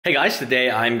Hey guys,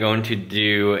 today I'm going to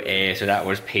do so that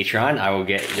was Patreon. I will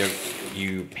get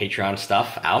you Patreon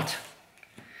stuff out.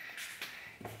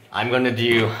 I'm going to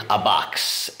do a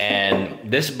box, and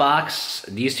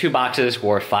these two boxes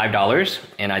were $5,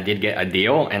 and I did get a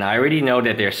deal, and I already know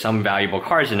that there's some valuable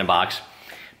cards in the box,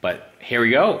 but here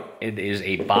we go. It is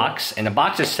a box, and the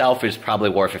box itself is probably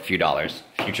worth a few dollars.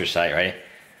 Future sight, right?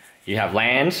 You have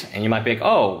lands, and you might be like,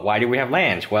 oh, why do we have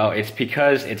lands? Well, it's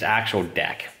because it's actual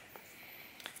deck.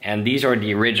 And these are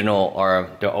the original,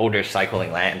 or the older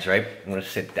cycling lands, right? I'm gonna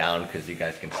sit down because you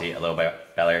guys can see it a little bit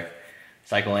better.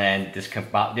 Cycle land,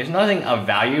 there's nothing of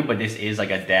value, but this is like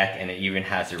a deck, and it even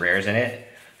has the rares in it.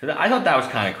 So I thought that was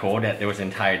kind of cool that there was an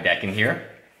entire deck in here.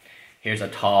 Here's a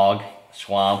Tog,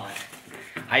 Swamp.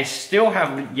 I still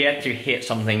have yet to hit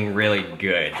something really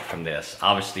good from this.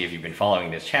 Obviously, if you've been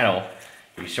following this channel,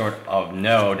 you sort of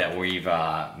know that we've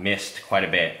missed quite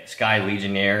a bit. Sky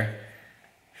Legionnaire,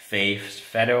 Faith's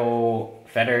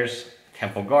Fetters,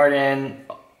 Temple Garden,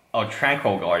 oh,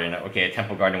 Tranquil Garden, okay, a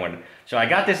Temple Garden one. So I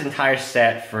got this entire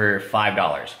set for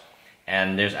 $5.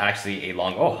 And there's actually a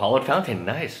long, oh, Hollowed Fountain,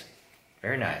 nice.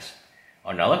 Very nice.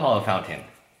 Another Hollowed Fountain.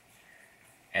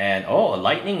 And, oh, a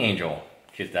Lightning Angel.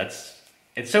 Because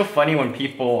it's so funny when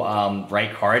people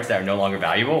write cards that are no longer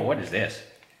valuable. What is this?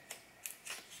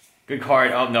 Good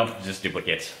card, oh, no, just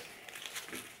duplicates.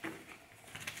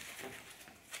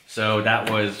 So that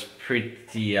was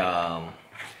pretty,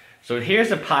 so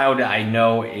here's a pile that I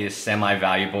know is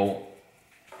semi-valuable.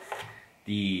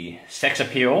 The Sex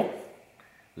Appeal,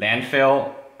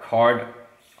 Landfill, Card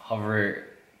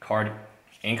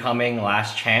Incoming,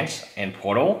 Last Chance, and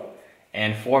Portal,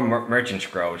 and 4 Merchant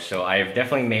Scrolls. So I have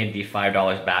definitely made the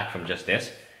 $5 back from just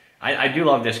this. I do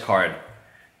love this card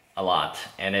a lot,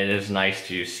 and it is nice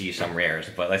to see some rares,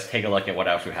 but let's take a look at what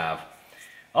else we have.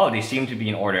 Oh, they seem to be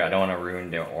in order. I don't want to ruin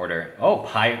their order. Oh,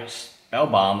 Pipe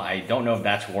Spellbomb. I don't know if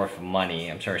that's worth money.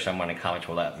 I'm sure someone in the comments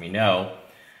will let me know.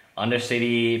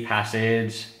 Undercity,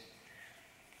 Passage.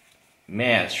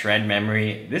 Man, Shred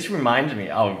Memory. This reminds me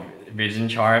of Vision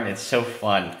Charm. It's so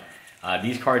fun.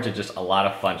 These cards are just a lot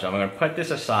of fun. So I'm going to put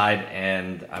this aside,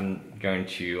 and I'm going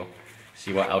to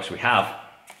see what else we have.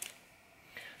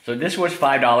 So this was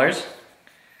 $5.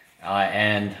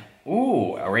 And,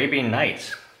 ooh, Arabian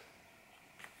Nights.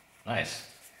 Nice.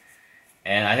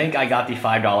 And I think I got the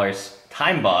 $5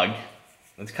 Time Bug.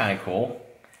 That's kind of cool.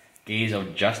 Gaze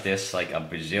of Justice, like a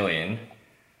bazillion.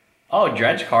 Oh,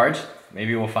 Dredge cards.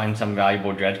 Maybe we'll find some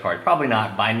valuable Dredge card. Probably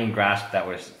not. Binding Grasp, that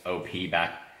was OP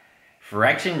back.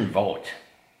 Phyrexian Volt.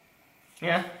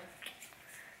 Yeah.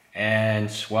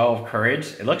 And Swell of Courage.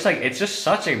 It looks like it's just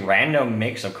such a random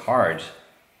mix of cards.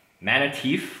 Mana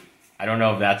Thief. I don't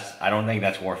know if I don't think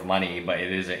that's worth money, but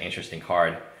it is an interesting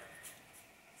card.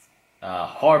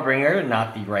 Harbinger,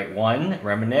 not the right one.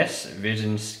 Reminisce,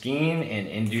 Vision Scheme, and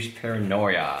Induce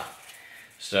Paranoia.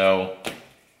 So,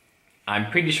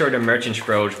 I'm pretty sure the Merchant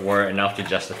Scrolls were enough to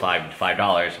justify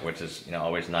 $5, which is, you know,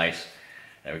 always nice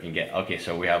that we can get. Okay,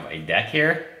 so we have a deck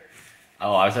here.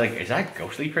 Oh, I was like, is that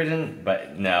Ghostly Prison?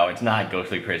 But no, it's not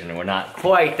Ghostly Prison. We're not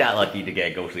quite that lucky to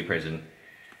get Ghostly Prison.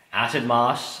 Acid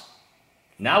Moss.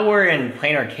 Now we're in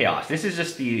Planar Chaos. This is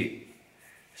just the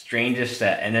strangest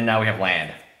set. And then now we have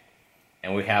land.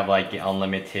 And we have like the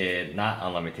unlimited, not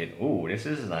unlimited. Ooh, this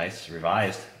is nice,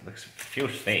 revised.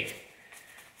 Feels fake.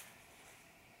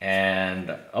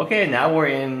 And okay, now we're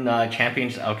in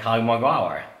Champions of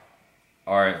Kalimagawar,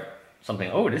 or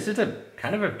something. Oh, this is a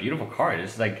kind of a beautiful card.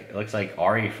 This is like, it looks like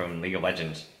Ari from League of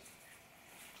Legends.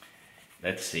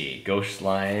 Let's see, Ghost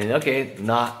Line. Okay,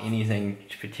 not anything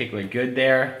particularly good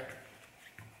there.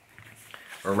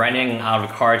 We're running out of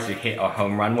cards to hit a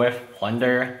home run with.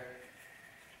 Plunder.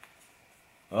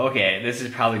 Okay, this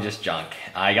is probably just junk.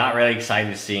 I got really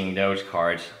excited seeing those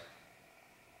cards.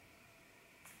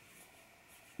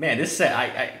 Man, this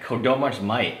set, Kodoma's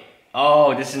Might.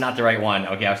 Oh, this is not the right one.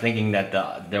 Okay, I was thinking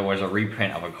that there was a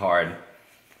reprint of a card,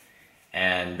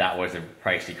 and that was a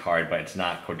pricey card, but it's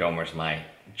not Kodoma's Might.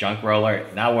 Junk Roller.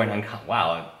 Now we're in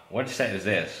wow, what set is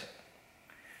this?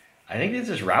 I think this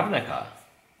is Ravnica,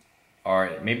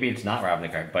 or maybe it's not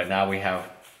Ravnica, but now we have.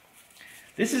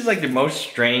 This is like the most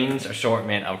strange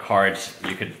assortment of cards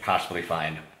you could possibly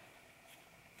find.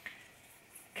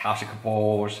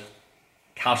 Calcicopoles,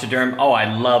 Calciderm. Oh, I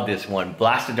love this one.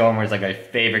 Blastodormer is like my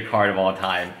favorite card of all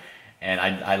time. And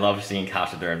I love seeing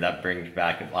Calciderm. That brings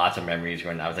back lots of memories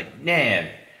when I was like, man,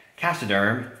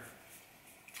 Calciderm.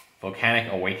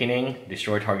 Volcanic Awakening,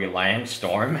 destroy target land.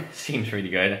 Storm, seems pretty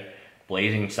good.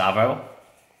 Blazing Savo.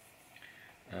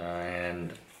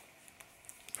 And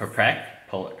Perpec,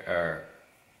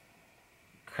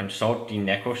 Consult the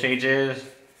Necrosages,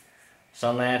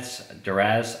 Sunlance,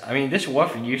 Duraz. I mean, this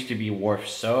wolf used to be worth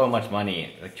so much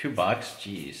money, like $2,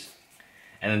 jeez.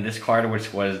 And then this card,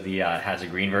 which was the has a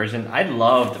green version. I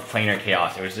loved Planar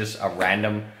Chaos. It was just a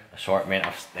random assortment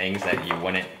of things that you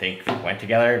wouldn't think went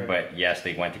together, but yes,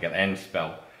 they went together. And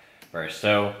spell burst.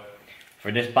 So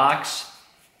for this box,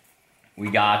 we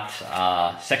got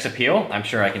Sex Appeal. I'm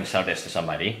sure I can sell this to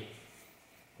somebody.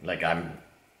 Like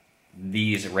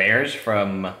these rares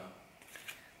from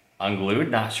Unglued,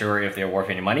 not sure if they're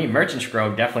worth any money. Merchant's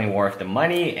Grove, definitely worth the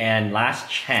money. And Last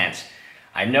Chance.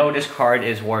 I know this card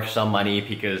is worth some money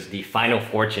because the Final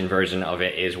Fortune version of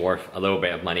it is worth a little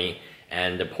bit of money.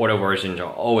 And the Portal versions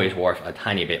are always worth a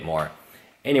tiny bit more.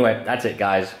 Anyway, that's it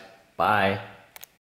guys. Bye.